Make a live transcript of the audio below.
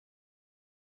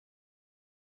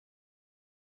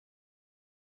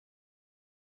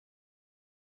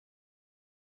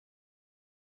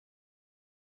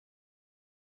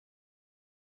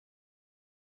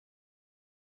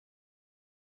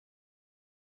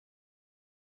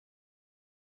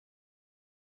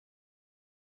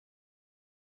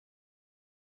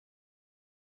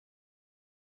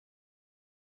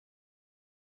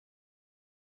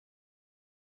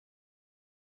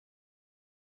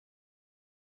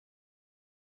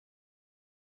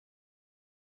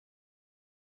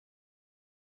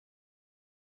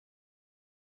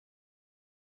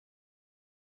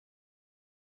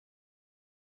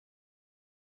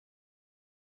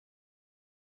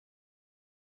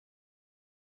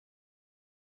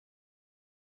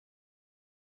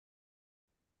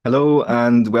Hello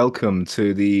and welcome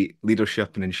to the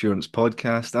Leadership and Insurance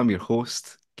podcast. I'm your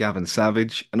host, Gavin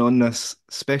Savage, and on this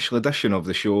special edition of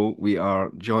the show, we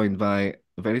are joined by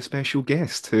a very special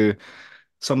guest who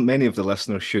many of the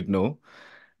listeners should know.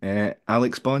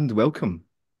 Alex Bond, welcome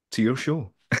to your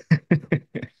show.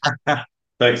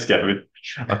 Thanks, Gavin.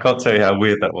 I can't tell you how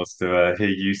weird that was to hear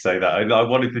you say that. I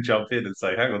wanted to jump in and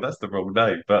say, hang on, that's the wrong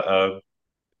name. But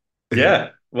yeah,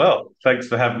 well, thanks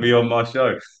for having me on my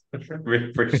show.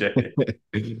 Really appreciate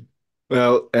it.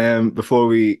 Well, before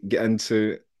we get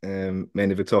into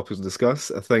many of the topics to discuss,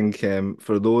 I think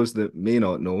for those that may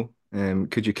not know,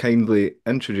 could you kindly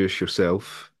introduce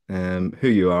yourself, who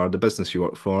you are, the business you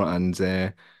work for,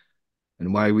 and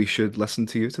why we should listen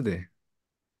to you today?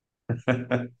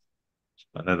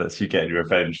 I know that's you getting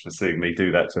revenge for seeing me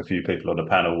do that to a few people on a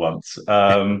panel once.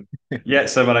 Yeah,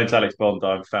 so my name's Alex Bond.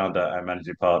 I'm founder and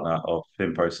managing partner of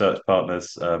FinPro Search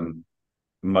Partners,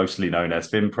 mostly known as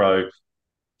FinPro.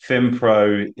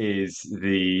 FinPro is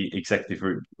the executive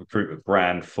recruitment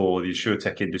brand for the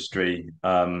Insurtech industry.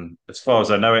 As far as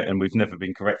I know it, and we've never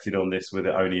been corrected on this, we're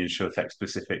the only Insurtech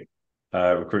specific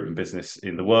recruitment business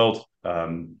in the world,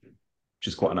 which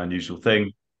is quite an unusual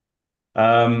thing.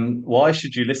 Why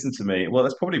should you listen to me? Well,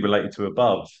 that's probably related to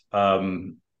above.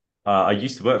 I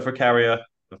used to work for a carrier.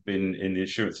 I've been in the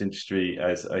insurance industry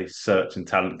as a search and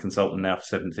talent consultant now for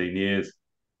 17 years.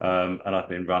 And I've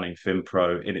been running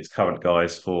FinPro in its current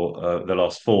guise for the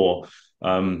last four.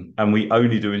 And we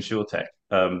only do InsurTech.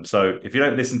 So if you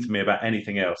don't listen to me about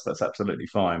anything else, that's absolutely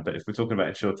fine. But if we're talking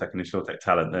about InsurTech and InsurTech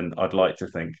talent, then I'd like to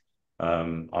think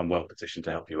I'm well positioned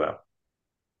to help you out.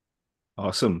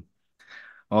 Awesome,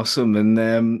 awesome,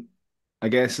 and I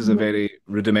guess as a very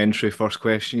rudimentary first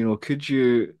question, could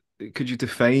you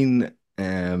define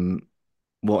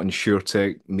what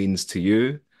InsurTech means to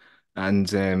you?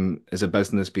 And as a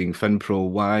business being FinPro,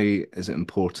 why is it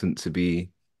important to be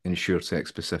InsurTech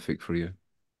specific for you?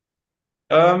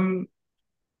 Um,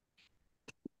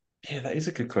 Yeah, that is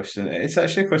a good question. It's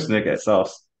actually a question that gets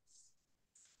asked.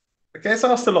 It gets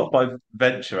asked a lot by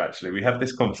venture, actually. We have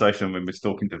this conversation when we're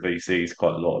talking to VCs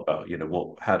quite a lot about,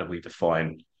 how do we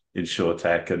define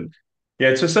insurtech? And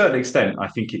yeah, to a certain extent,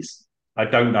 I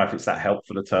don't know if it's that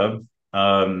helpful a term.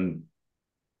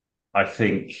 I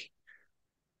think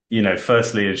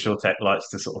firstly, InsurTech likes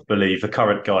to sort of believe the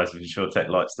current guys of InsurTech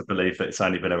likes to believe that it's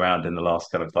only been around in the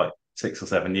last kind of like 6 or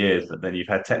 7 years, but then you've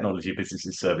had technology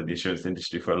businesses serving the insurance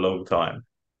industry for a long time.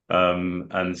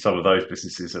 And some of those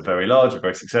businesses are very large and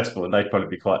very successful, and they'd probably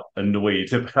be quite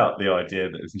annoyed about the idea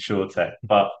that it's InsurTech.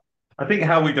 But I think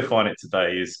how we define it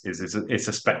today is it's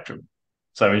a spectrum.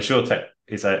 So InsurTech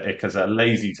is a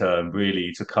lazy term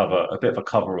really to cover a bit of a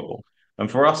coverall. And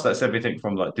for us, that's everything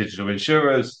from like digital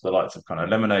insurers, the likes of kind of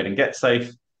Lemonade and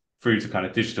GetSafe, through to kind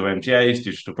of digital MGAs,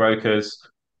 digital brokers,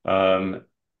 um,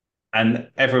 and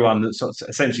everyone that's sort of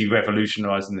essentially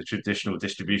revolutionizing the traditional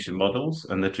distribution models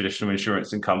and the traditional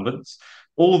insurance incumbents,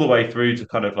 all the way through to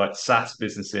kind of like SaaS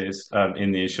businesses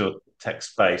in the insure tech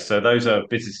space. So those are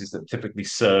businesses that typically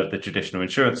serve the traditional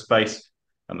insurance space,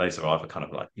 and those are either kind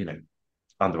of like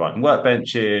underwriting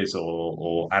workbenches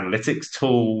or analytics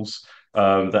tools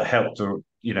that help to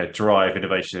drive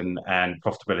innovation and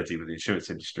profitability with the insurance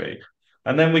industry.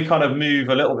 And then we kind of move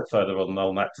a little bit further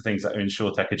on that to things that are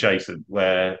insurtech adjacent,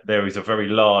 where there is a very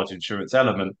large insurance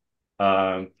element,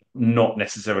 not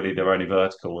necessarily their only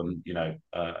vertical. And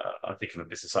I think of a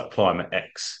business like Climate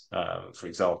X, for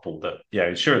example, that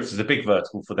insurance is a big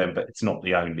vertical for them, but it's not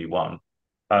the only one.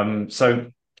 So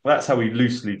that's how we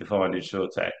loosely define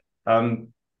insurtech. Um,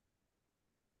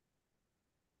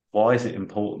 why is it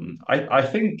important? I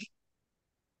think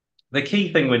the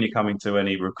key thing when you're coming to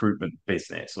any recruitment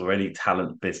business or any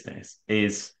talent business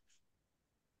is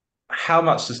how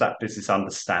much does that business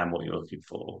understand what you're looking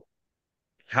for?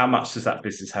 How much does that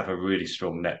business have a really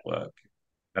strong network?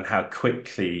 And how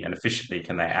quickly and efficiently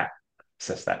can they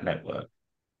access that network?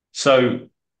 So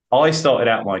I started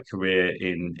out my career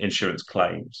in insurance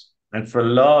claims. And for a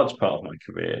large part of my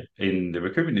career in the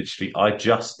recruitment industry, I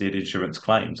just did insurance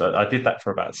claims. I did that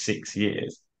for about 6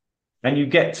 years. And you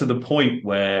get to the point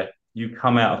where you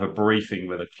come out of a briefing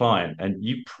with a client and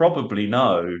you probably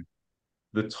know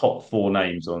the top four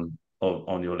names on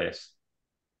your list.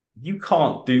 You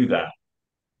can't do that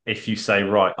if you say,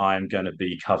 right, I am going to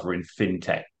be covering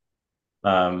fintech.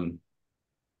 Um,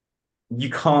 you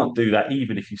can't do that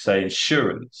even if you say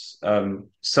insurance.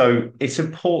 So it's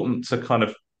important to kind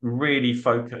of really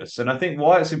focus. And I think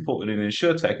why it's important in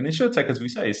insurtech, and insurtech, as we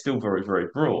say, is still very, very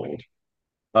broad.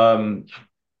 Um,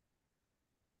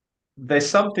 there's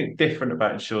something different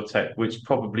about insurtech which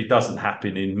probably doesn't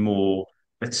happen in more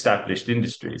established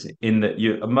industries in that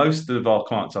you most of our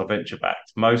clients are venture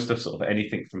backed. Most of sort of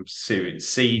anything from Series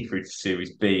C through to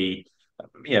Series B,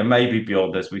 maybe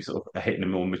beyond as we sort of are hitting a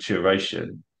more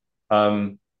maturation.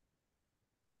 Um,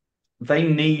 they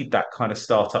need that kind of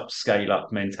startup scale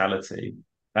up mentality.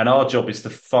 And our job is to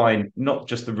find not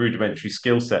just the rudimentary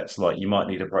skill sets, like you might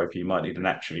need a broker, you might need an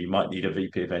actuary, you might need a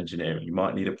VP of engineering, you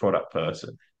might need a product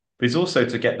person, but it's also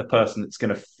to get the person that's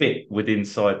going to fit with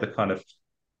inside the kind of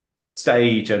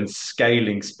stage and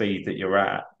scaling speed that you're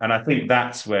at. And I think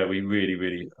that's where we really,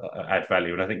 really add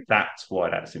value. And I think that's why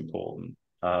that's important.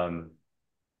 Um,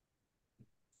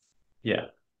 yeah.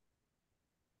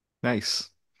 Nice.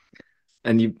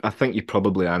 And I think you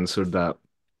probably answered that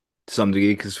to some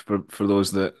degree, because for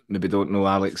those that maybe don't know,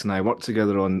 Alex and I work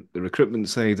together on the recruitment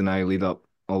side, and I lead up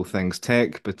all things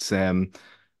tech. But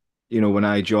when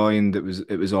I joined, it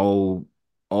was all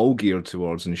geared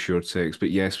towards insurtechs.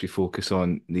 But yes, we focus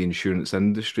on the insurance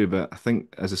industry. But I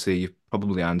think, as I say, you've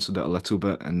probably answered it a little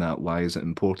bit in that why is it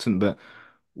important? But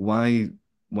why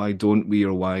why don't we,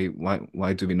 or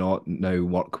why do we not now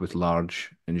work with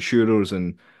large insurers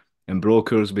and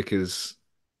brokers? Because,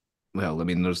 well, I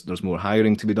mean, there's more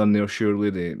hiring to be done there, surely.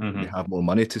 They Hmm. have more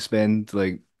money to spend.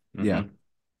 Like, yeah.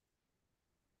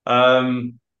 Hmm.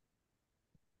 Um,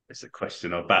 it's a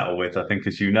question I battle with, I think,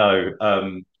 as you know.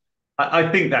 I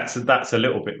think that's a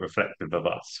little bit reflective of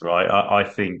us, right? I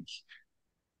think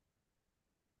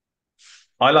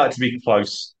I like to be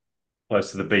close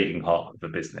to the beating heart of the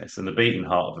business. And the beating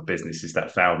heart of a business is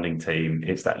that founding team,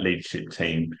 it's that leadership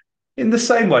team. In the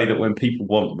same way that when people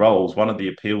want roles, one of the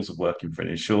appeals of working for an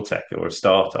insurtech or a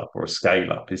startup or a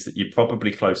scale up is that you're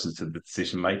probably closer to the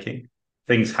decision making.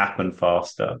 Things happen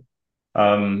faster.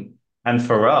 Um, and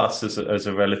for us as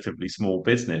a relatively small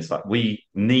business, like we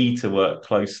need to work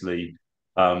closely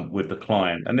with the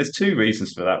client. And there's two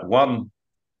reasons for that. One,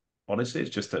 honestly,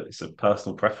 it's a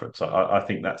personal preference. I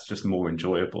think that's just more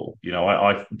enjoyable.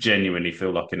 I genuinely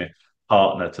feel like a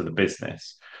partner to the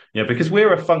business. Because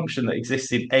we're a function that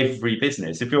exists in every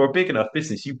business. If you're a big enough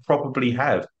business, you probably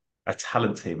have a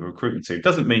talent team, a recruitment team. It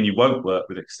doesn't mean you won't work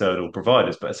with external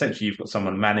providers, but essentially you've got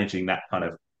someone managing that kind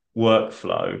of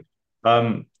workflow.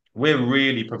 Um, we're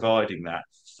really providing that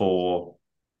for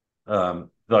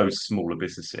those smaller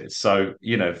businesses. So,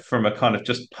 from a kind of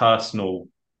just personal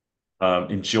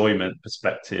enjoyment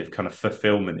perspective, kind of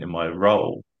fulfillment in my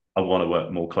role, I want to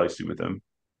work more closely with them.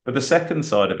 But the second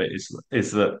side of it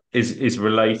is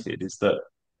related, is that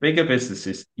bigger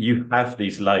businesses, you have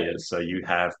these layers. So you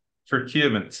have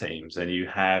procurement teams and you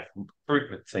have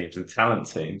recruitment teams and talent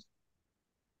teams.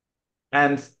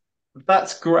 And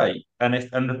that's great. And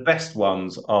the best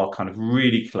ones are kind of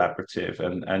really collaborative.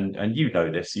 And you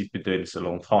know this, you've been doing this a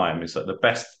long time, is that the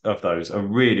best of those are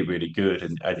really, really good,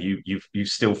 and you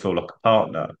still feel like a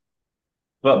partner.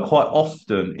 But quite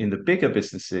often in the bigger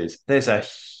businesses, there's a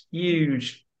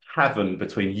huge chasm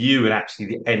between you and actually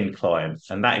the end client.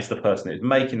 And that is the person that is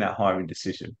making that hiring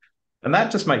decision. And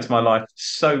that just makes my life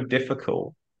so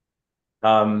difficult.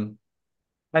 Um,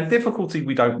 and difficulty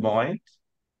we don't mind,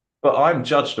 but I'm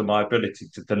judged on my ability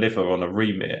to deliver on a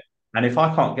remit. And if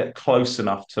I can't get close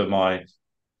enough to my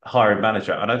hiring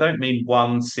manager, and I don't mean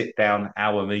one sit down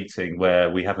hour meeting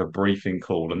where we have a briefing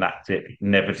call and that's it,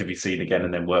 never to be seen again,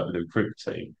 and then work with the recruit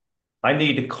team. I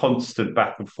need a constant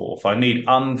back and forth. I need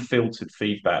unfiltered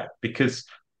feedback because,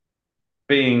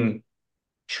 being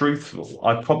truthful,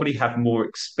 I probably have more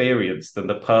experience than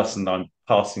the person I'm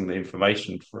passing the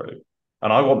information through.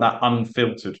 And I want that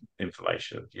unfiltered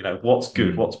information. What's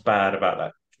good, Mm. what's bad about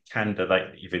that candidate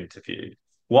that you've interviewed?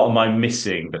 What am I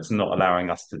missing that's not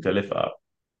allowing us to deliver?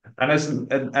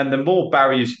 And the more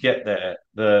barriers you get there,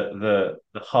 the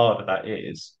harder that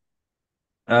is.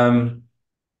 Um,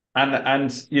 and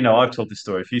I've told this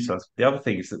story a few times. The other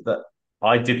thing is that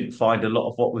I didn't find a lot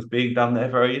of what was being done there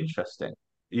very interesting.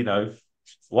 You know,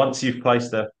 once you've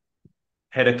placed a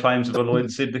head of claims of a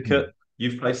Lloyd's syndicate,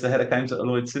 you've placed the head of claims at a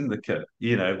Lloyd's syndicate.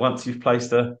 Once you've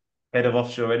placed a head of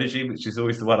offshore energy, which is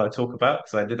always the one I talk about,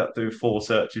 because I ended up doing 4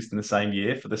 searches in the same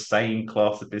year for the same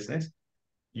class of business.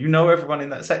 You know everyone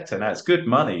in that sector. Now it's good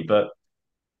money, but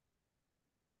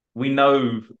we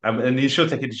know, and the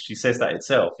insurtech industry says that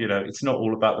itself. It's not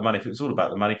all about the money. If it was all about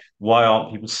the money, why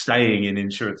aren't people staying in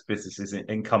insurance businesses,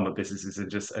 incumbent businesses, and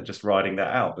just riding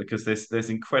that out? Because there's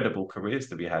incredible careers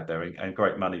to be had there, and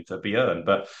great money to be earned.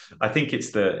 But I think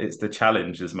it's the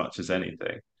challenge as much as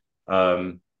anything.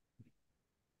 Um,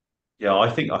 yeah, I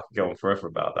think I could go on forever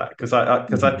about that, because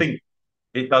I think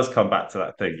it does come back to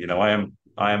that thing. I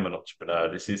am an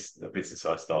entrepreneur. This is a business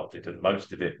I started, and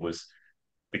most of it was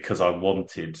because I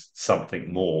wanted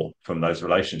something more from those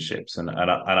relationships. And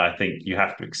I think you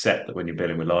have to accept that when you're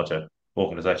dealing with larger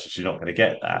organizations, you're not going to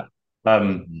get that.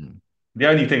 Um, Mhm. the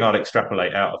only thing I'd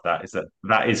extrapolate out of that is that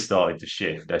that is starting to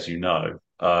shift, as you know.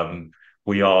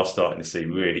 We are starting to see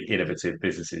really innovative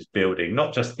businesses building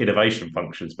not just innovation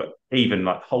functions, but even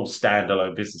like whole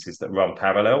standalone businesses that run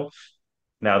parallel.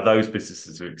 Now, those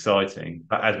businesses are exciting,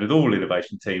 but as with all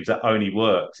innovation teams, that only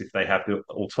works if they have the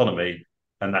autonomy,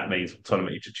 and that means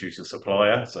autonomy to choose a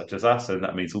supplier, such as us, and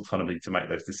that means autonomy to make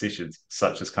those decisions,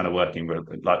 such as kind of working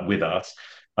with us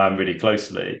really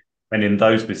closely. And in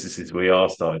those businesses, we are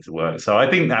starting to work. So I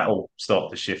think that will start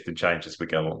to shift and change as we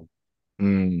go on.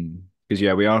 Mm. Because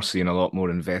yeah, we are seeing a lot more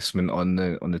investment on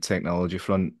the technology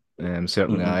front.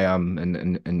 Certainly I Hmm.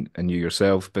 am, and you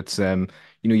yourself. But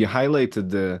you highlighted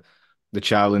the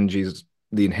challenges,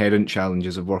 the inherent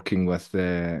challenges of working with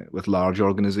large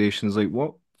organizations. Like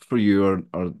what for you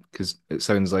are because it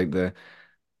sounds like the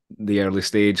early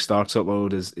stage startup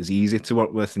world is easy to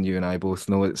work with, and you and I both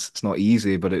know it's not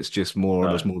easy, but it's just more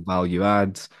there's No. more value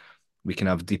add. We can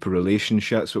have deeper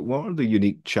relationships. But what are the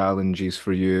unique challenges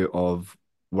for you of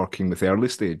working with early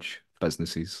stage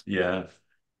businesses? Yeah.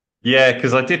 Yeah,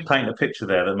 because I did paint a picture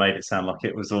there that made it sound like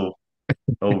it was all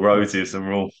roses and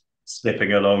we're all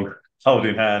skipping along,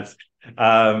 holding hands.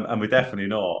 And we're definitely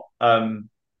not.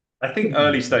 I think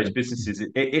early stage businesses,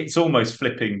 it's almost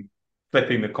flipping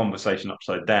the conversation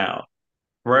upside down.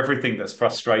 For everything that's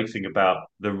frustrating about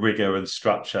the rigor and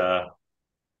structure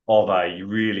of a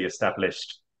really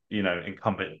established,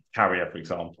 incumbent carrier, for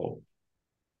example,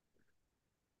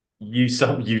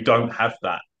 you don't have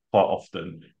that quite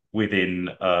often within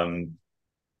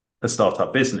a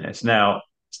startup business. Now,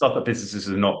 startup businesses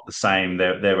are not the same.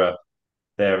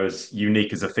 They're as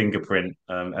unique as a fingerprint,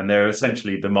 and they're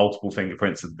essentially the multiple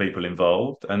fingerprints of the people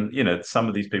involved. And some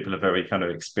of these people are very kind of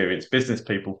experienced business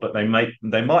people, but they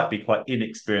might be quite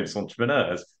inexperienced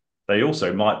entrepreneurs. They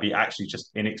also might be actually just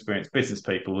inexperienced business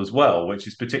people as well, which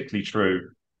is particularly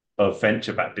true of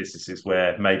venture-backed businesses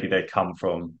where maybe they come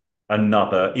from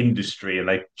another industry and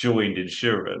they joined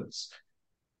insurance.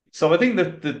 So I think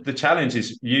the challenge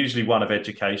is usually one of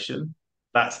education.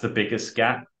 That's the biggest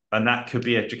gap, and that could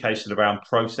be education around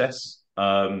process.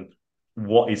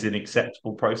 What is an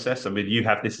acceptable process? I mean, you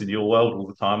have this in your world all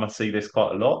the time. I see this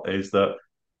quite a lot. Is that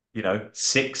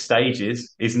 6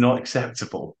 stages is not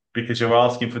acceptable because you're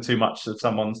asking for too much of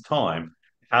someone's time.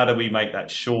 How do we make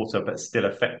that shorter but still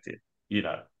effective? You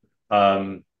know,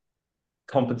 um,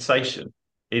 compensation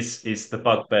is the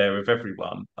bugbear of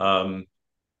everyone.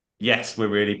 Yes, we're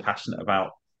really passionate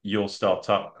about your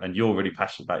startup and you're really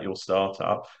passionate about your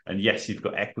startup. And yes, you've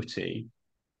got equity,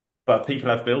 but people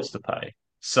have bills to pay.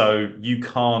 So you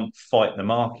can't fight the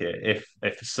market if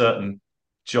a certain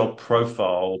job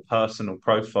profile, personal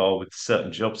profile with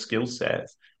certain job skill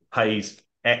sets pays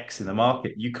X in the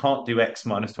market. You can't do X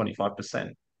minus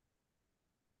 25%.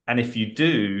 And if you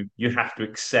do, you have to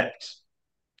accept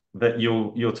that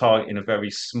you're targeting a very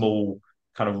small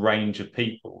kind of range of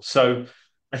people. So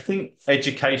I think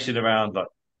education around like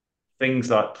things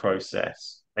like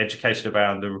process, education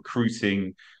around the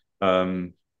recruiting,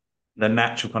 um, the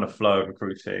natural kind of flow of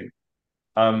recruiting,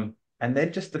 and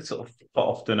then just the sort of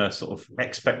often a sort of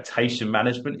expectation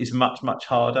management is much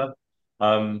harder.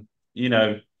 Um, you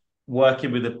know,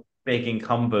 working with a big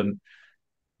incumbent,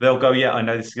 they'll go, yeah, I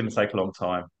know this is going to take a long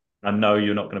time. I know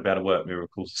you're not going to be able to work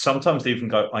miracles. Sometimes they even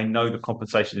go, I know the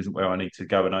compensation isn't where I need to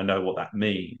go, and I know what that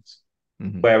means.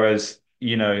 Hmm. Whereas,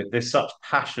 there's such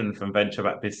passion from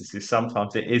venture-backed businesses.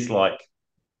 Sometimes it is like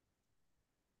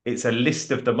it's a list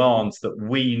of demands that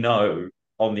we know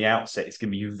on the outset it's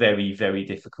going to be very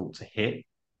difficult to hit.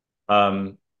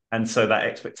 Um, and so that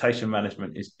expectation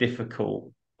management is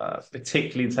difficult,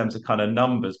 particularly in terms of kind of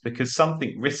numbers, because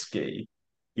something risky,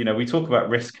 we talk about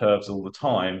risk curves all the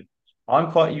time.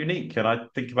 I'm quite unique and I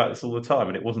think about this all the time,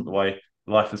 and it wasn't the way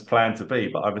life was planned to be,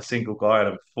 but I'm a single guy and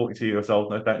I'm 42 years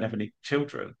old and I don't have any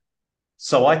children.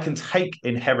 So I can take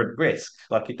inherent risk.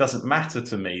 Like it doesn't matter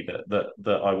to me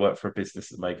that I work for a business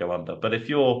that may go under. But if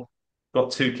you're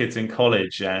got 2 kids in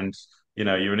college and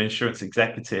you're an insurance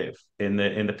executive in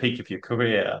the peak of your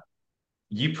career,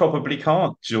 you probably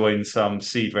can't join some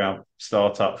seed round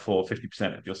startup for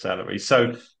 50% of your salary.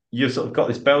 So you've sort of got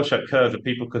this bell-shaped curve that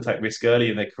people could take risk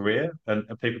early in their career and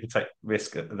people could take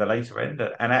risk at the later end.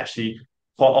 And actually,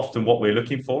 quite often what we're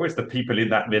looking for is the people in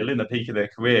that middle, in the peak of their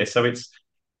career. So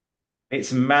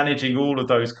it's managing all of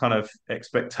those kind of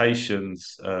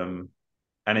expectations and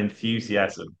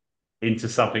enthusiasm into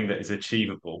something that is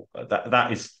achievable.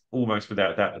 That is almost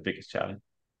without doubt the biggest challenge.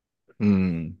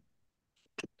 Mm.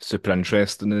 Super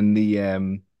interesting. And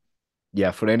the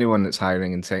yeah, for anyone that's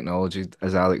hiring in technology,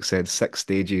 as Alex said, 6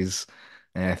 stages,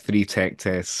 three tech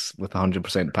tests with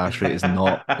 100% pass rate is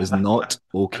not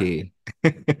okay.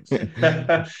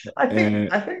 Uh,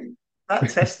 I think that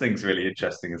testing's really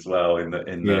interesting as well. In the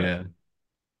yeah.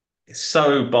 it's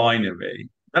so binary,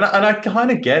 and I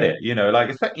kind of get it. Like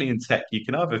especially in tech, you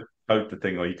can either code the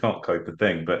thing or you can't code the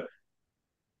thing. But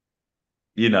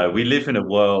we live in a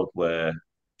world where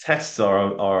tests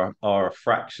are a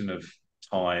fraction of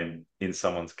time in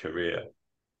someone's career.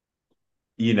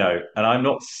 And I'm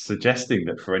not suggesting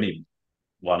that for anyone,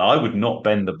 I would not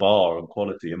bend the bar on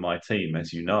quality in my team,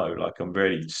 as you know. Like I'm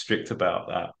really strict about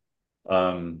that.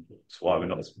 That's why we're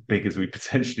not as big as we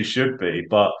potentially should be.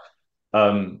 But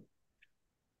um,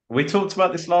 we talked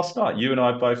about this last night. You and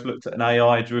I both looked at an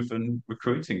AI-driven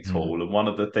recruiting Mm. tool, and one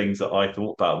of the things that I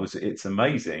thought about was it's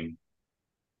amazing,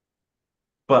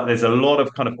 but there's a lot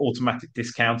of kind of automatic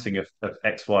discounting of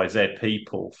XYZ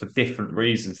people for different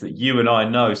reasons that you and I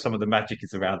know some of the magic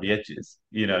is around the edges.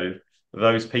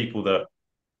 Those people that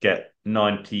get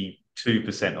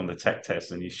 92% on the tech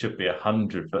test and you should be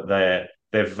 100, but their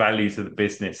value to the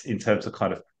business in terms of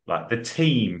kind of like the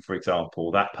team, for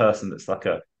example, that person that's like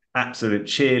a absolute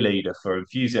cheerleader for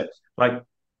enthusiasm, like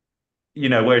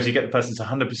whereas you get the person's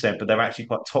 100%, but they're actually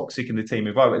quite toxic in the team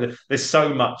environment. There's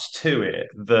so much to it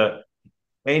that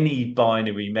any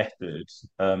binary method,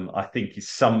 I think, is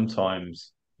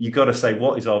sometimes you got to say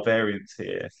what is our variance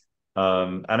here,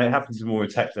 and it happens more in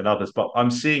tech than others. But I'm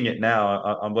seeing it now.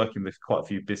 I'm working with quite a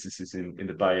few businesses in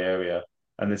the Bay Area,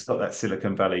 and it's got that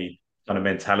Silicon Valley kind of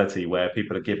mentality where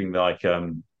people are giving like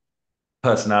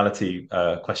personality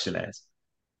questionnaires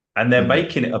and they're Mhm.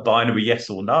 making it a binary yes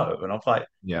or no. And I'm like,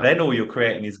 Yeah. then all you're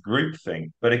creating is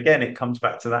groupthink. But again, it comes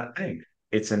back to that thing.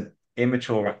 It's an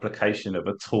immature application of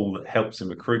a tool that helps in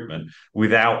recruitment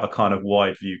without a kind of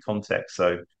wide view context.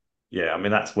 So yeah, I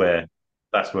mean that's where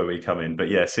we come in. But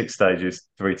yeah, 6 stages,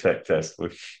 three tech tests.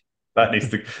 Which that needs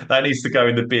to go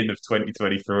in the bin of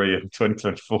 2023, and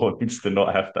 2024 needs to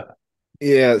not have that.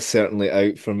 Yeah, it's certainly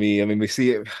out for me. I mean, we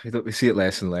see it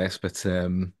less and less,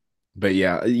 but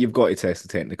yeah, you've got to test the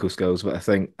technical skills. But I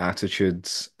think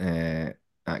attitudes,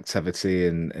 activity,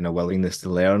 and a willingness to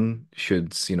learn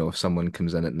should, if someone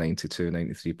comes in at 92,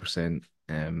 93%,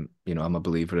 I'm a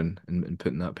believer in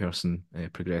putting that person,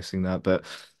 progressing that. But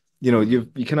you've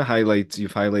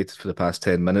highlighted for the past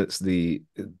 10 minutes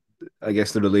I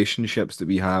guess the relationships that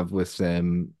we have with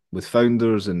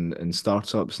founders and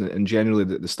startups and generally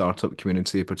the startup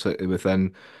community, particularly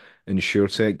within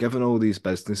Insurtech, given all these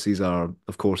businesses are,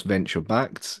 of course, venture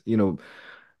backed,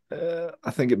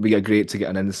 I think it'd be a great to get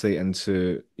an insight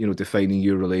into, defining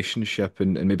your relationship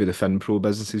and maybe the FinPro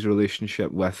business's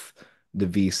relationship with the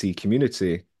VC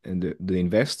community and the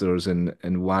investors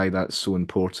and why that's so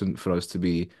important for us to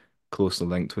be closely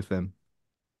linked with them.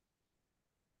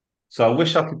 So I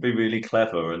wish I could be really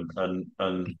clever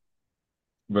and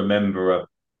remember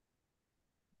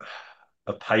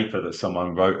a paper that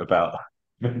someone wrote about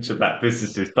venture back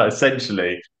businesses, but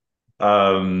essentially,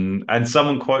 and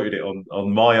someone quoted it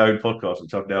on my own podcast,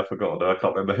 which I've now forgotten. I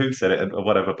can't remember who said it or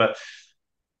whatever. But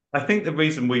I think the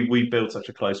reason we build such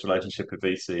a close relationship with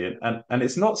VC, and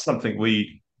it's not something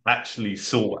we actually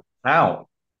sought out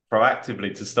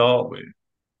proactively to start with.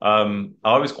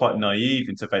 I was quite naive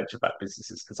into venture-backed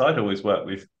businesses because I'd always worked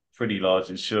with pretty large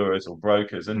insurers or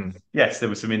brokers, and Mm. yes, there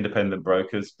were some independent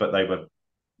brokers, but they were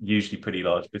usually pretty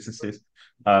large businesses.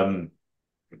 Um,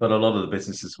 but a lot of the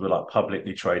businesses were like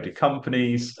publicly traded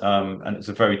companies, and it's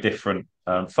a very different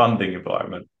funding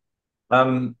environment.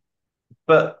 Um,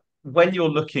 but when you're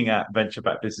looking at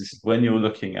venture-backed businesses, when you're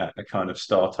looking at a kind of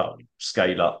startup,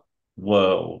 scale-up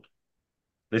world,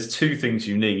 there's two things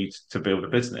you need to build a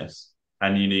business,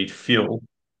 and you need fuel,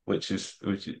 which is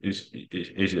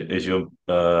your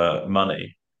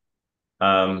money,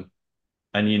 um,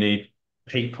 and you need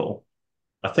people.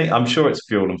 I'm sure it's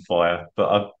fuel and fire,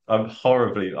 but I'm sure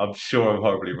I'm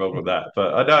horribly wrong with that.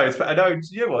 But I know,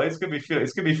 you know what, it's gonna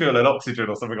be fuel and oxygen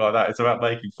or something like that. It's about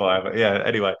making fire. But yeah,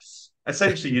 anyway,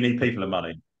 essentially you need people and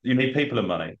money. You need people and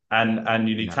money, and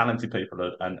you need Yeah. talented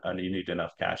people and you need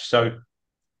enough cash. So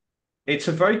it's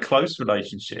a very close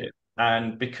relationship.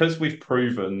 And because we've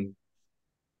proven,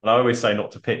 and I always say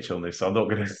not to pitch on this, so I'm not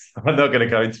gonna I'm not gonna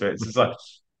go into it. It's just like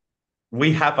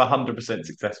we have 100%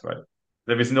 success rate.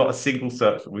 There is not a single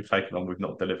search that we've taken on we've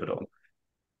not delivered on.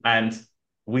 And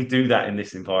we do that in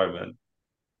this environment.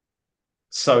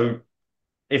 So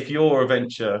if you're a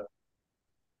venture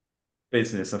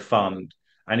business, a fund,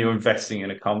 and you're investing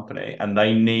in a company and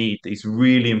they need these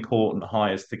really important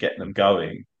hires to get them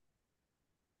going,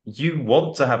 you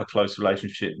want to have a close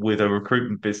relationship with a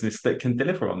recruitment business that can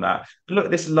deliver on that. But look,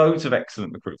 there's loads of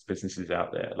excellent recruitment businesses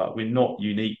out there. Like we're not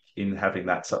unique in having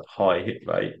that sort of high hit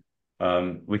rate.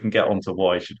 We can get onto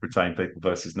why you should retain people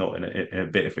versus not in a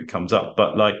bit if it comes up.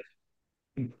 But like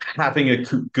having a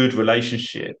good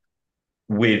relationship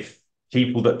with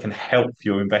people that can help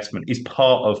your investment is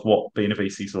part of what being a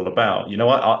VC is all about. You know,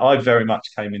 I very much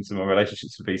came into my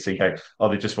relationships with VC going, oh,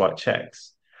 they just write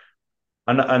checks.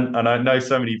 And I know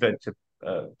so many venture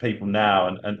people now,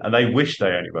 and they wish they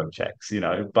only wrote checks, you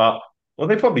know, but well,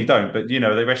 they probably don't, but you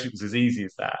know, they wish it was as easy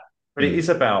as that. But it Mm. is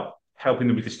about helping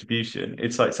them with distribution.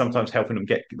 It's like sometimes helping them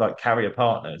get like carrier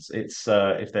partners. It's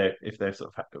if they're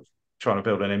sort of trying to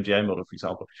build an MGA model, for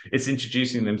example, it's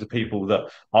introducing them to people that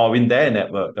are in their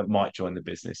network that might join the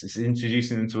business. It's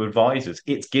introducing them to advisors.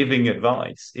 It's giving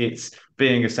advice. It's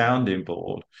being a sounding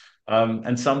board.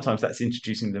 And sometimes that's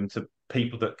introducing them to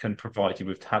people that can provide you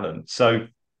with talent. So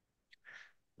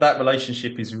that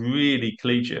relationship is really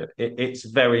collegiate. It's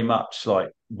very much like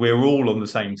we're all on the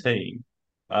same team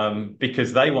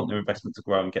because they want their investment to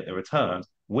grow and get their returns.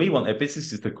 We want their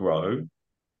businesses to grow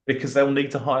because they'll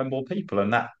need to hire more people,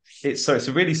 and that it's a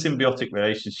really symbiotic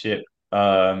relationship.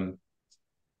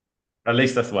 At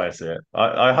least that's the way I see it.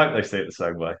 I hope they see it the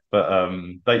same way, but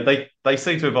they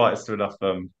seem to invite us to enough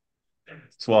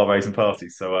soirees and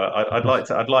parties. So I'd like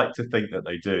to think that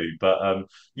they do, but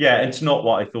yeah, it's not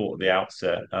what I thought at the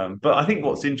outset. But I think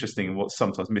what's interesting and what's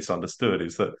sometimes misunderstood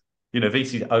is that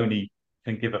VCs only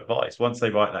can give advice once they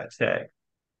write that check.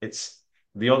 It's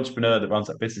the entrepreneur that runs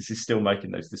that business is still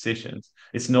making those decisions.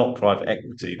 It's not private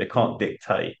equity; they can't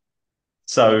dictate.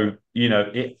 So,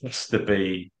 it has to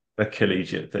be a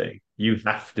collegiate thing. You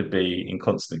have to be in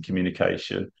constant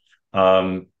communication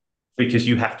um, because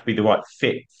you have to be the right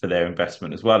fit for their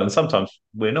investment as well. And sometimes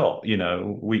we're not.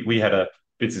 We had a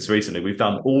business recently, we've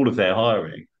done all of their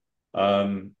hiring.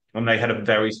 And they had a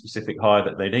very specific hire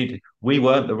that they needed. We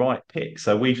weren't the right pick.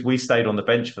 So we stayed on the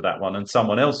bench for that one, and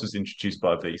someone else was introduced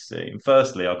by VC. And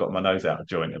firstly, I got my nose out of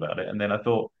joint about it. And then I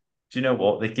thought, do you know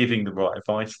what? They're giving the right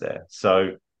advice there.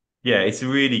 So yeah, it's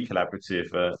really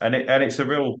collaborative, and it's a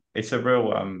real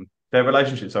their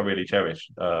relationships I really cherish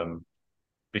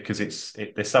because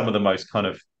they're some of the most kind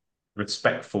of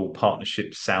respectful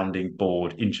partnership sounding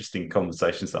board, interesting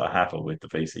conversations that I have with the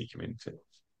VC community.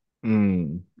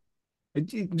 Mm.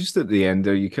 Just at the end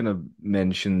there, you kind of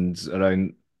mentioned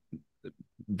around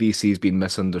VCs being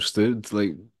misunderstood,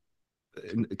 like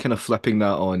kind of flipping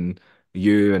that on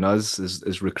you and us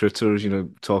as recruiters,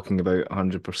 talking about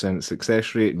 100%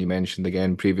 success rate. And you mentioned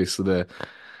again previously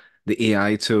the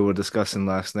AI tool we're discussing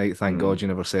last night. Thank God Mm. you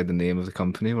never said the name of the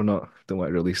company. We're not, don't want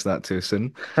to release that too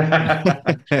soon.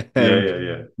 Yeah, Um, yeah,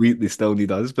 yeah. they still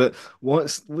need us. But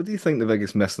what do you think the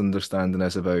biggest misunderstanding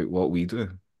is about what we do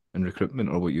in recruitment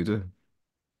or what you do?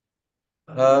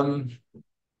 Um,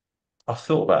 I've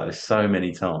thought about this so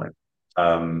many times.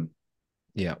 Um,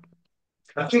 Yeah.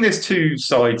 I think there's two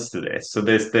sides to this. So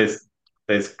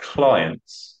there's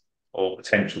clients or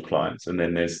potential clients, and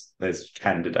then there's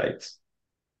candidates.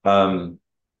 Um,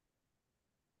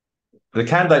 The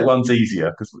candidate one's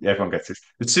easier because everyone gets this.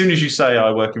 As soon as you say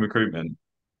I work in recruitment,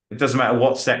 it doesn't matter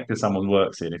what sector someone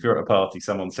works in. If you're at a party,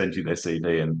 someone sends you their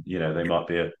CV, and they might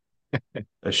be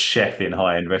a chef in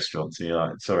high-end restaurants, and you're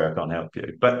like, sorry, I can't help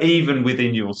you. But even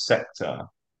within your sector,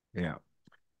 Yeah.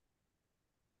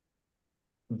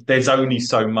 there's only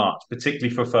so much,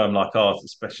 particularly for a firm like ours that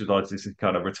specializes in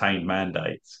kind of retained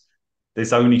mandates.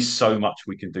 There's only so much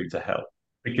we can do to help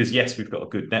because yes, we've got a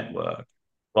good network,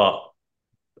 but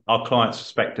our clients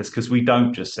respect us because we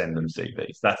don't just send them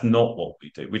CVs. That's not what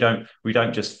we do. We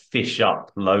don't just fish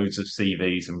up loads of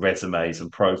CVs and resumes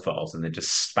and profiles and then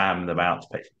just spam them out to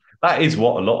people. That is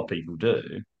what a lot of people do.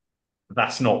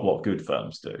 That's not what good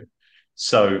firms do.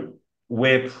 So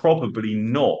we're probably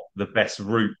not the best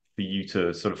route for you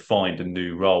to sort of find a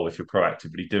new role if you're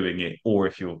proactively doing it or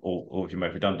if you're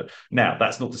made redundant. Now,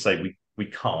 that's not to say we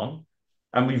can't,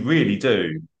 and we really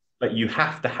do, but you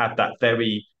have to have that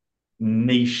very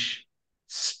niche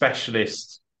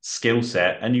specialist skill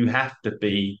set, and you have to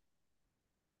be,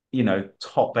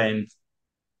 top end,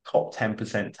 top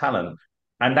 10% talent.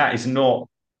 And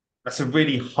that's a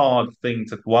really hard thing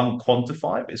to one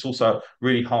quantify, but it's also a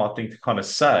really hard thing to kind of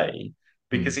say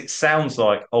because Mm. it sounds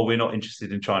like, oh, we're not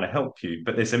interested in trying to help you,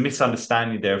 but there's a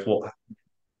misunderstanding there of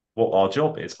what our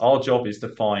job is. Our job is to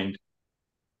find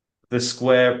the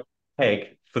square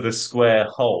peg for the square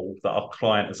hole that our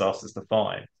client has asked us to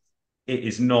find. It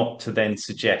is not to then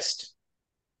suggest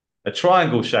a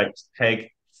triangle shaped peg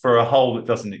for a hole that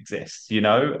doesn't exist.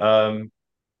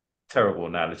 Terrible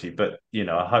analogy, but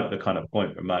I hope the kind of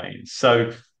point remains.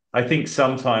 So I think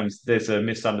sometimes there's a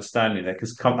misunderstanding there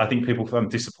because I think people become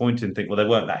disappointed and think, well, they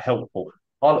weren't that helpful.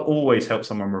 I'll always help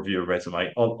someone review a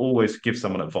resume. I'll always give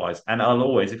someone advice. And I'll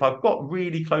always, if I've got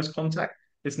really close contact,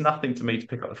 it's nothing to me to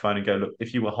pick up the phone and go, look,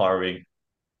 if you were hiring,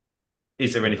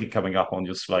 is there Yeah. anything coming up on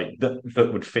your slate that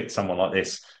would fit someone like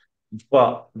this?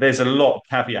 But there's a lot of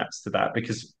caveats to that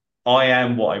because I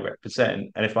am what I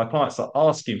represent. And if my clients are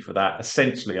asking for that,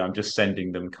 essentially I'm just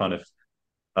sending them kind of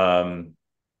um,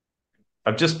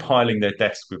 I'm just piling their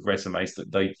desk with resumes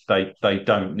that they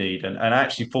don't need and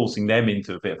actually forcing them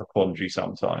into a bit of a quandary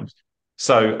sometimes.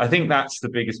 So I think that's the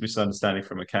biggest misunderstanding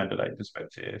from a candidate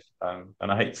perspective. And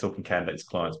I hate talking candidates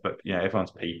clients, but yeah,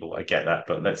 everyone's people. I get that,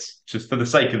 but let's just for the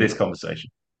sake of this Yeah. conversation,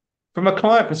 from a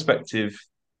client perspective,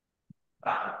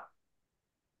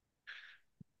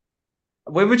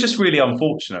 we're just really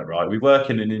unfortunate, right? We work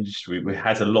in an industry which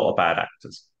has a lot of bad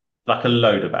actors, like a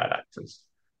load of bad actors.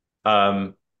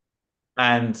 Um,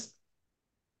 and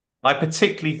I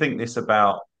particularly think this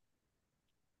about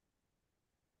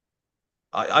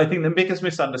I think the biggest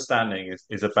misunderstanding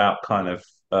is about kind of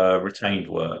retained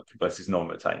work versus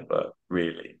non-retained work,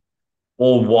 really,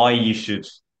 or why you should,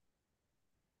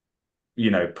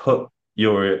 put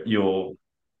your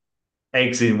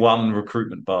eggs in one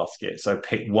recruitment basket. So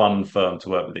pick one firm to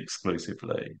work with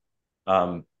exclusively.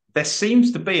 Um, there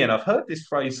seems to be, and I've heard this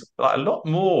phrase like a lot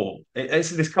more.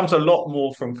 This comes a lot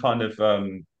more from kind of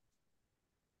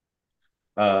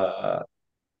uh,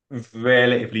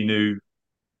 relatively new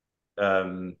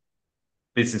um,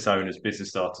 business owners, business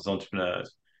starters,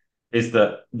 entrepreneurs is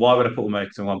that why would I put all my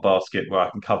eggs in one basket where I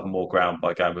can cover more ground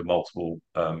by going with multiple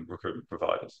recruitment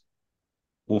providers?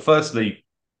 Well, firstly,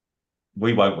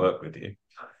 we won't work with you.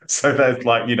 So there's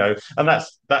like, and that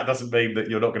doesn't mean that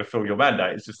you're not going to fill your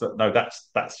mandate. It's just that no,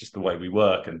 that's just the way we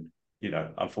work. And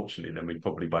unfortunately, then we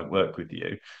probably won't work with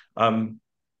you. Um,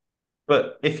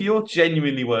 but if you're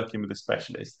genuinely working with a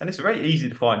specialist, and it's very easy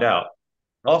to find out,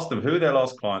 ask them who their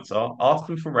last clients are, ask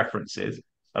them for references,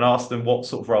 and ask them what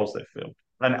sort of roles they've filled,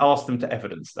 and ask them to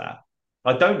evidence that.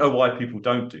 I don't know why people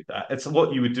don't do that. It's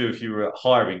what you would do if you were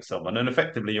hiring someone, and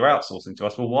effectively you're outsourcing to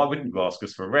us. Well, why wouldn't you ask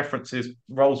us for references,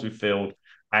 roles we've filled,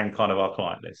 and kind of our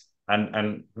client list?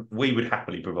 And we would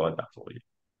happily provide that for you.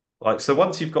 Like so,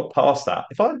 once you've got past that,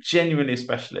 if I'm genuinely a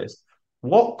specialist,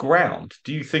 what ground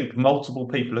do you think multiple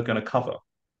people are going to cover?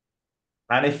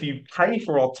 And if you pay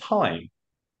for our time,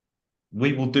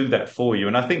 we will do that for you.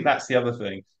 And I think that's the other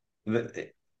thing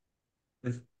that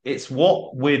it's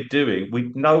what we're doing.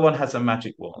 No one has a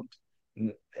magic wand.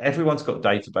 Everyone's got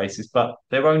databases, but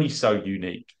they're only so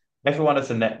unique. Everyone has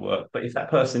a network, but if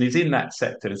that person is in that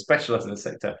sector and specializes in the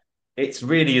sector, it's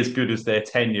really as good as their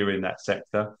tenure in that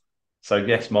sector. So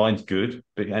yes, mine's good,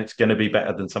 but it's going to be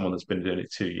better than someone that's been doing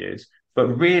it 2 years. But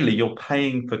really, you're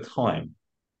paying for time.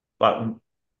 Like,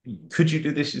 could you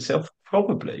do this yourself?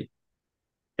 Probably.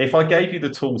 If I gave you the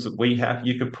tools that we have,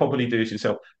 you could probably do it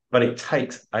yourself, but it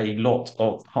takes a lot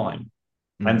of time.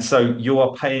 And Mm. so you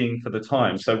are paying for the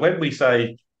time. So when we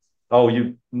say, oh,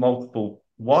 you multiple,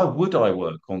 why would I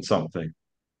work on something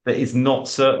that is not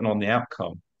certain on the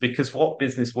outcome? Because what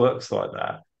business works like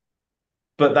that?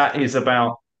 But that is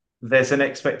about there's an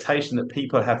expectation that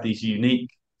people have these unique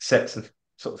sets of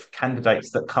sort of candidates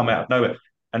that come out of nowhere,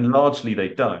 and largely they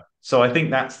don't. So I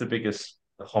think that's the biggest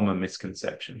common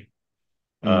misconception.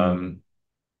 Mm. Um,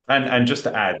 and just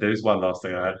to add, there is one last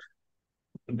thing I had,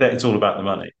 that it's all about the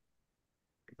money.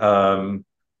 Um,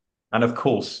 and of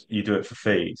course, you do it for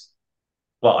fees.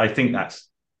 Well, I think that's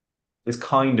it's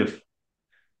kind of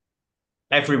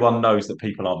everyone knows that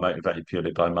people aren't motivated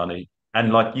purely by money.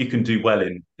 And like you can do well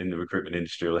in the recruitment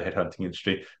industry or the headhunting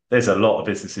industry. There's a lot of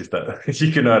businesses that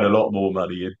you can earn a lot more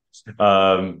money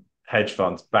in. Hedge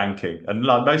funds, banking, and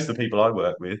like most of the people I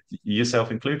work with, yourself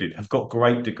included, have got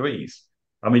great degrees.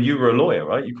 I mean, you were a lawyer,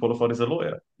 right? You qualified as a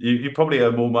lawyer. You probably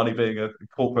earn more money being a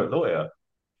corporate lawyer.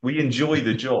 We enjoy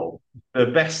the job. The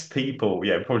best people,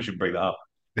 yeah, probably shouldn't bring that up.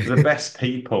 The best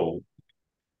people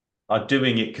are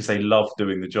doing it because they love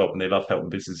doing the job and they love helping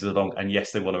businesses along. And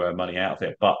yes, they want to earn money out of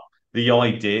it. But the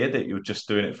idea that you're just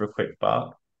doing it for a quick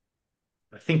buck,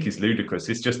 I think is ludicrous.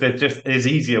 It's just there's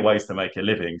easier ways to make a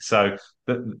living. So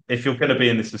if you're going to be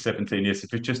in this for 17 years,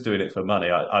 if you're just doing it for money,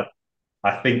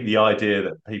 I think the idea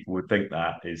that people would think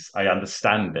that is I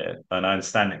understand it and I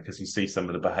understand it because you see some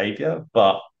of the behavior,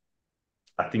 but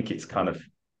I think it's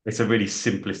a really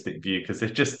simplistic view because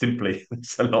there's just simply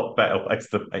there's a lot better ways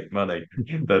to make money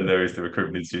than there is the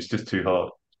recruitment industry. It's just too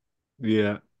hard.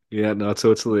 Yeah. Yeah, no,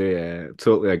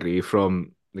 totally agree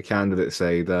from the candidate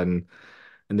side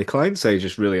and the client side is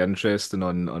just really interesting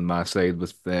on my side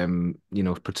with them,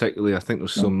 particularly I think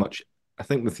there's so much I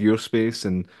think with your space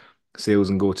and sales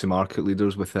and go-to-market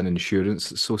leaders within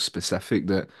insurance. It's so specific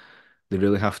that they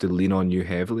really have to lean on you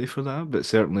heavily for that. But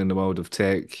certainly in the world of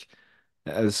tech,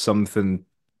 it is something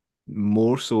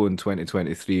more so in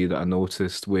 2023 that I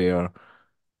noticed where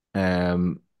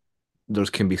um, there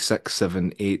can be six,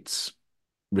 seven, eight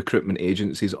recruitment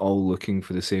agencies all looking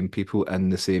for the same people in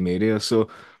the same area. So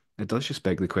it does just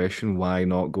beg the question, why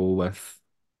not go with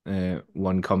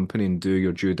one company and do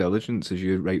your due diligence, as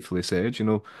you rightfully said,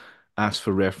 ask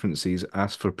for references,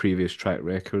 ask for previous track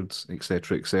records,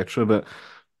 etc., etc. But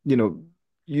you know,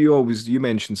 you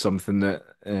mentioned something that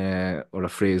or a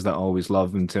phrase that I always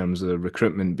love in terms of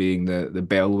recruitment being the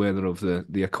bellwether of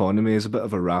the economy is a bit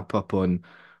of a wrap up on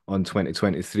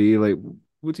 2023. Like,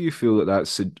 what do you feel that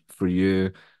for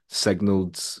you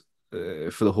signaled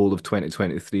for the whole of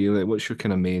 2023? Like, what's your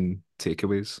kind of main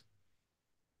takeaways?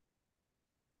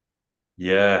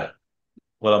 Yeah.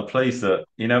 Well, I'm pleased that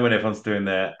when everyone's doing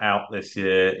their out this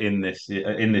year, in this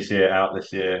year, out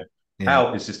this year, Yeah.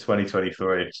 out is just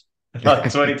 2023.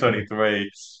 Like 2023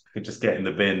 could just get in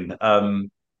the bin.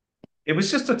 It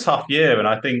was just a tough year, and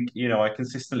I think I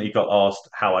consistently got asked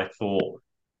how I thought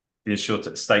the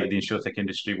insurtech state of the insurtech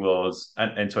industry was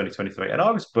in 2023, and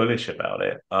I was bullish about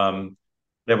it.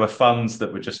 There were funds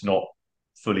that were just not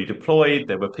fully deployed.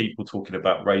 There were people talking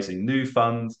about raising new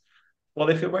funds. Well,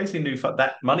 if you're raising new fund,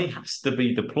 that money has to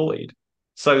be deployed.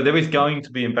 So there is going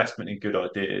to be investment in good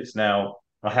ideas. Now,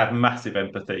 I have massive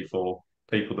empathy for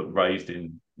people that raised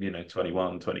in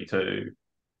 21, 22,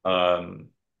 and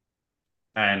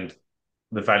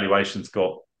the valuations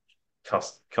got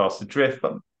cast adrift.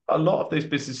 But a lot of these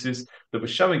businesses that were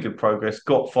showing good progress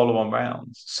got follow-on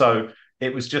rounds. So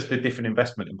it was just a different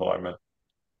investment environment.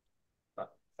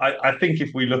 I think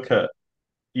if we look at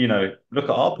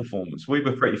our performance, we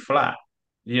were pretty flat.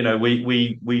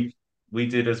 We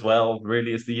did as well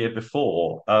really as the year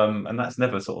before, and that's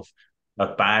never sort of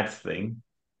a bad thing,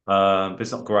 but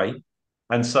it's not great.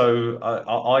 And so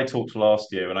I talked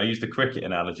last year, and I used a cricket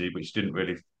analogy, which didn't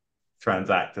really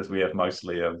transact as we have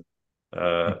mostly a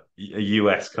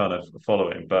US kind of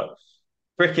following. But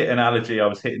cricket analogy, I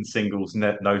was hitting singles,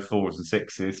 no fours and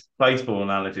sixes. Baseball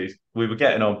analogies, we were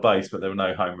getting on base, but there were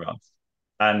no home runs.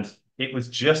 And it was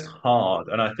just hard.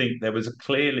 And I think there was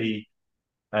clearly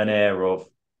an air of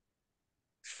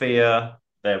fear.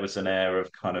 There was an air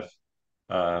of kind of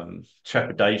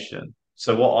trepidation.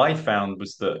 So what I found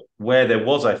was that where there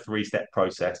was a three-step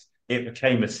process, it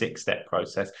became a six-step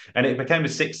process. And it became a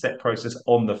six-step process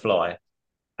on the fly.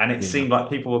 And it Yeah. seemed like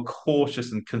people were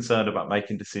cautious and concerned about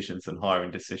making decisions and hiring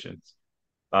decisions.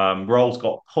 Roles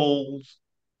got pulled.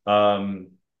 Um,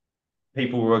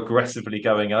 People were aggressively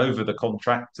going over the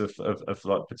contract of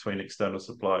like between external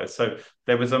suppliers. So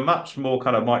there was a much more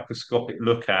kind of microscopic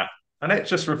look at, and it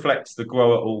just reflects the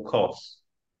grow at all costs.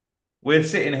 We're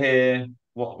sitting here,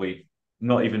 what are we,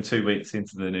 not even 2 weeks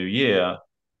into the new year,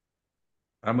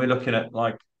 and we're looking at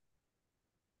like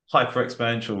hyper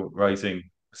exponential raising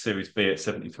Series B at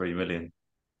 73 million.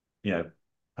 you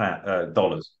know,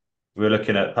 dollars. We were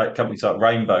looking at companies like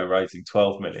Rainbow raising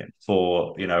 12 million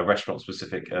for restaurant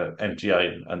specific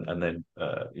MGA, and then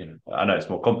I know it's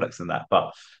more complex than that,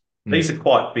 but Mm. these are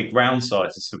quite big round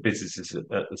sizes for businesses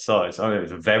at the size. I mean, it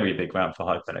was a very big round for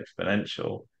Hyper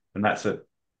Exponential, and that's an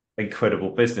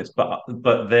incredible business. But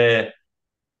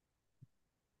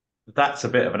that's a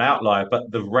bit of an outlier. But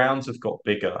the rounds have got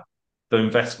bigger. The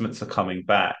investments are coming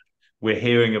back. We're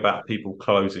hearing about people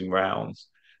closing rounds,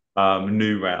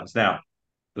 new rounds. Now,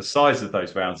 the size of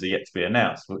those rounds are yet to be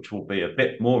announced, which will be a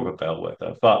bit more of a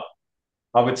bellwether. But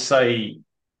I would say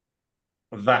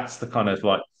that's the kind of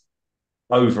like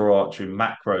overarching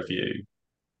macro view.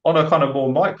 On a kind of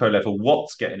more micro level,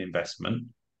 what's getting investment?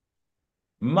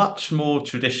 Much more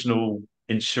traditional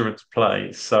insurance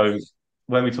plays. So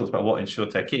when we talked about what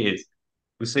insurtech is,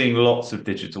 we're seeing lots of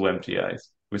digital MGAs.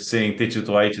 We're seeing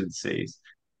digital agencies.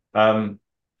 Um,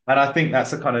 and I think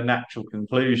that's a kind of natural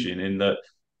conclusion in that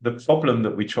the problem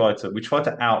that we try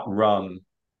to outrun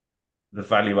the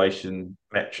valuation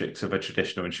metrics of a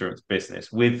traditional insurance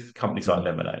business with companies like Mm.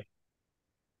 Lemonade. Yeah.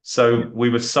 So we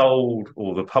were sold,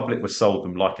 or the public was sold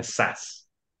them like a SaaS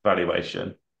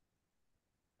valuation,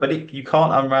 but you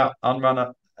can't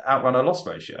outrun a loss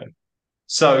ratio.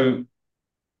 So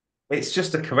it's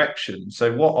just a correction.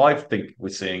 So what I think we're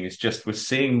seeing is just we're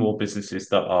seeing more businesses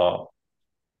that are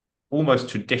almost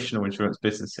traditional insurance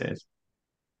businesses,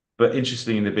 but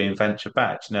interestingly, they're being venture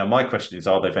backed. Now, my question is,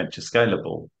 are they venture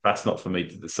scalable? That's not for me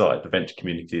to decide. The venture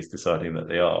community is deciding that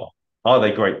they are. Are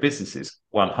they great businesses?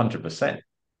 100%.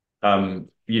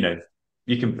 You know,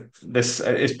 you can this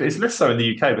it's less so in the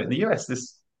UK, but in the US,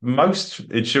 this most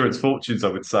insurance fortunes, I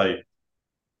would say,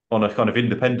 on a kind of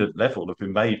independent level have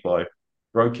been made by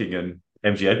broking and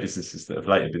MGA businesses that have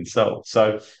later been sold.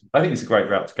 So I think it's a great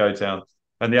route to go down.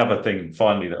 And the other thing,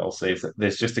 finally, that I'll see is that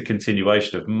there's just a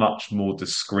continuation of much more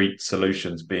discrete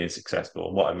solutions being successful.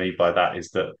 And what I mean by that is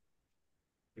that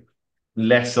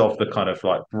less of the kind of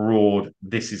like broad,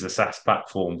 this is a SaaS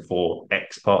platform for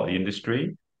X part of the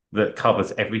industry that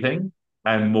covers everything,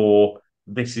 and more,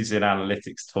 this is an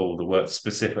analytics tool that works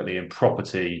specifically in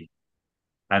property,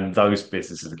 and those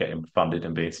businesses are getting funded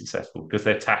and being successful because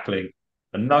they're tackling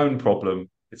a known problem.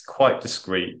 It's quite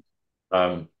discreet,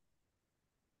 um,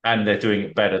 and they're doing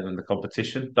it better than the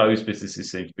competition. Those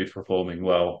businesses seem to be performing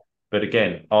well. But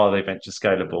again, are they venture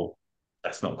scalable?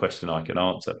 That's not a question I can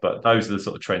answer. But those are the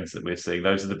sort of trends that we're seeing.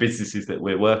 Those are the businesses that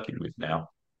we're working with now,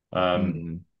 um,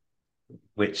 Mm.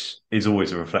 which is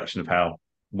always a reflection of how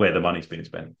where the money's being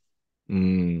spent.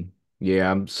 Mm.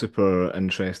 Yeah, I'm super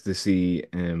interested to see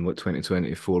what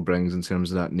 2024 brings in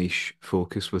terms of that niche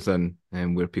focus within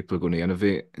where people are going to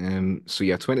innovate. So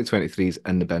yeah, 2023 is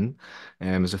in the bin.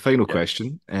 As a final Yeah,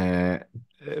 question,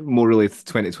 more related to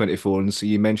 2024, and so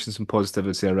you mentioned some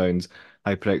positivity around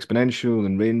hyper exponential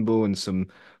and rainbow and some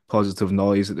positive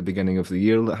noise at the beginning of the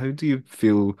year. Like, how do you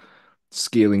feel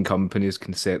scaling companies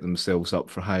can set themselves up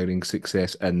for hiring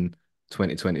success in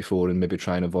 2024 and maybe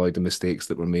try and avoid the mistakes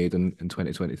that were made in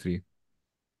 2023?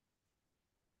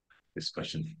 this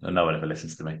question, and no one ever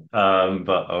listens to me.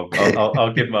 But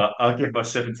I'll give my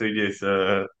 17 years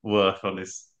worth on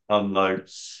this unknown.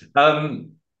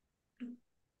 Um,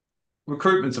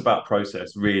 Recruitment's about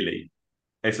process, really.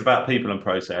 It's about people and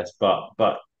process,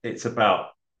 but it's about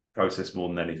process more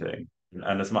than anything.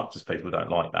 And as much as people don't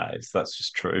like that, that's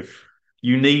just true.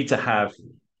 You need to have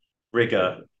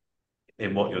rigor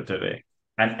in what you're doing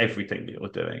and everything that you're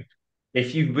doing.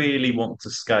 If you really want to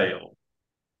scale,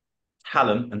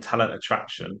 talent and talent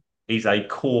attraction is a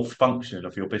core function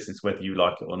of your business, whether you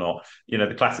like it or not. You know,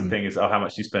 the classic Mm, thing is, oh, how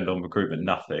much do you spend on recruitment?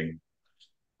 Nothing.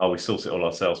 Oh, we source it all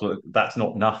ourselves. Well, that's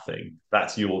not nothing.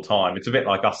 That's your time. It's a bit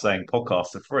like us saying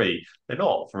podcasts are free. They're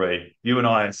not free. You and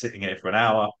I are sitting here for an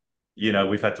hour. You know,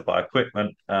 we've had to buy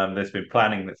equipment. There's been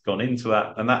planning that's gone into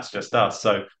that, and that's just us.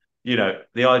 So, you know,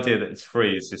 the idea that it's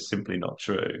free is just simply not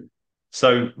true.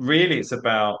 So, really, it's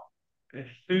about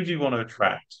who do you want to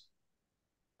attract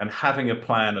and having a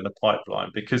plan and a pipeline.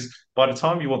 Because by the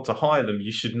time you want to hire them,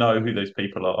 you should know who those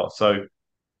people are. So,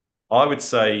 I would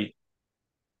say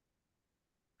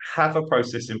have a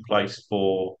process in place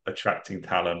for attracting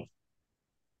talent,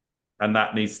 and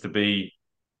that needs to be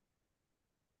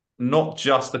not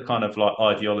just a kind of like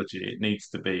ideology, it needs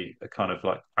to be a kind of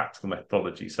like practical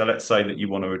methodology. So let's say that you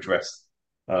want to address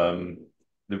um,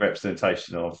 the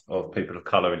representation of people of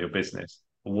color in your business.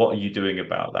 What are you doing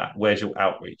about that? Where's your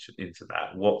outreach into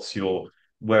that?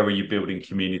 Where are you building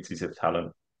communities of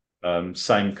talent?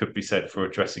 Same could be said for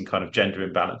addressing kind of gender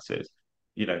imbalances.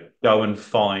 You know, go and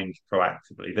find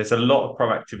proactively. There's a lot of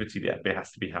proactivity that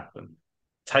has to be happen.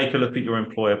 Take a look at your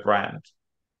employer brand.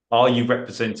 Are you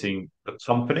representing the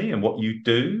company and what you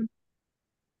do?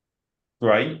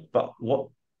 Great, but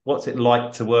what's it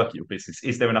like to work at your business?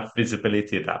 Is there enough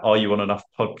visibility of that? Are you on enough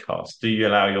podcasts? Do you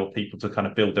allow your people to kind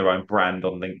of build their own brand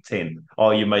on LinkedIn?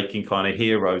 Are you making kind of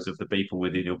heroes of the people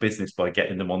within your business by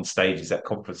getting them on stages at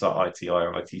conferences like ITI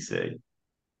or ITC?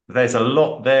 There's a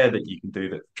lot there that you can do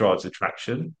that drives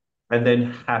attraction, and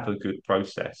then have a good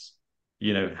process.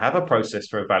 You know, have a process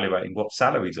for evaluating what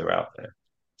salaries are out there.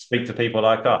 Speak to people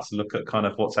like us, look at kind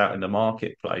of what's out in the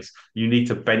marketplace. You need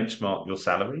to benchmark your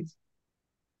salaries.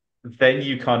 Then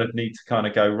you kind of need to kind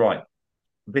of go, right,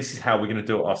 this is how we're going to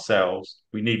do it ourselves.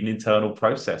 We need an internal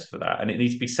process for that. And it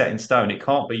needs to be set in stone. It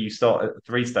can't be you start at a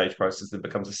three-stage process that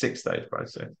becomes a six-stage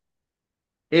process.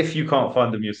 If you can't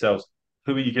find them yourselves,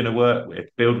 who are you going to work with?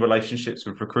 Build relationships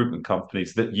with recruitment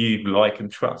companies that you like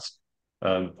and trust.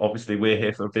 Obviously, we're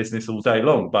here for business all day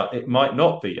long, but it might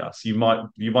not be us. You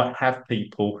might have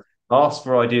people ask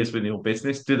for ideas within your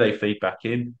business. Do they feed back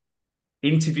in?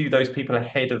 Interview those people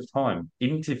ahead of time.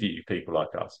 Interview people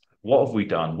like us. What have we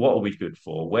done? What are we good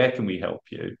for? Where can we help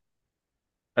you?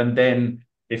 And then,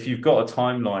 if you've got a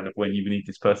timeline of when you need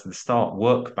this person to start,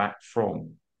 work back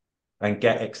from and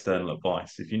get external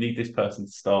advice. If you need this person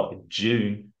to start in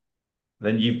June,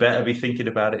 then you better be thinking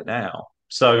about it now.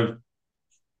 So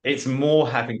it's more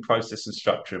having process and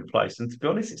structure in place. And to be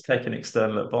honest, it's taking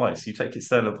external advice. You take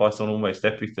external advice on almost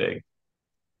everything.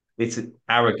 It's an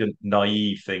arrogant,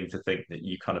 naive thing to think that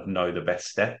you kind of know the best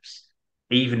steps,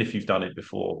 even if you've done it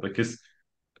before, because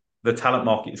the talent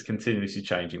market is continuously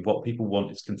changing. What people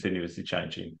want is continuously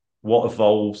changing. What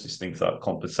evolves is things like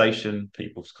compensation,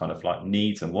 people's kind of like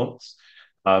needs and wants.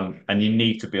 And you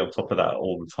need to be on top of that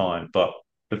all the time. But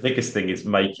the biggest thing is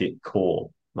make it core.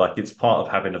 Like it's part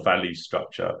of having a value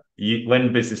structure.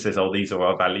 When business says, "Oh, these are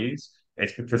our values,"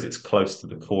 it's because it's close to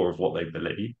the core of what they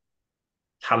believe.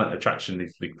 Talent attraction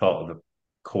needs to be part of the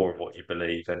core of what you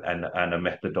believe, and a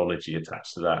methodology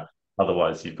attached to that.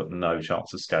 Otherwise, you've got no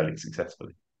chance of scaling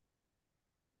successfully.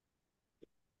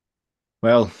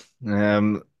 Well,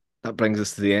 that brings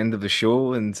us to the end of the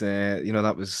show, and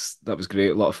that was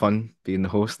great, a lot of fun being the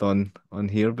host on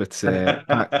here. But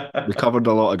we covered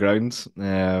a lot of grounds,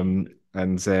 and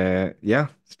yeah,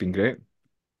 it's been great.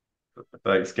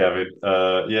 Thanks, Gavin.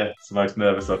 Yeah, it's the most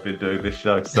nervous I've been doing this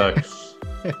show. So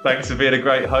thanks for being a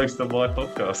great host on my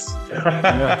podcast.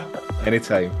 Yeah,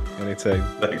 anytime, anytime.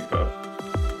 Thanks, pal.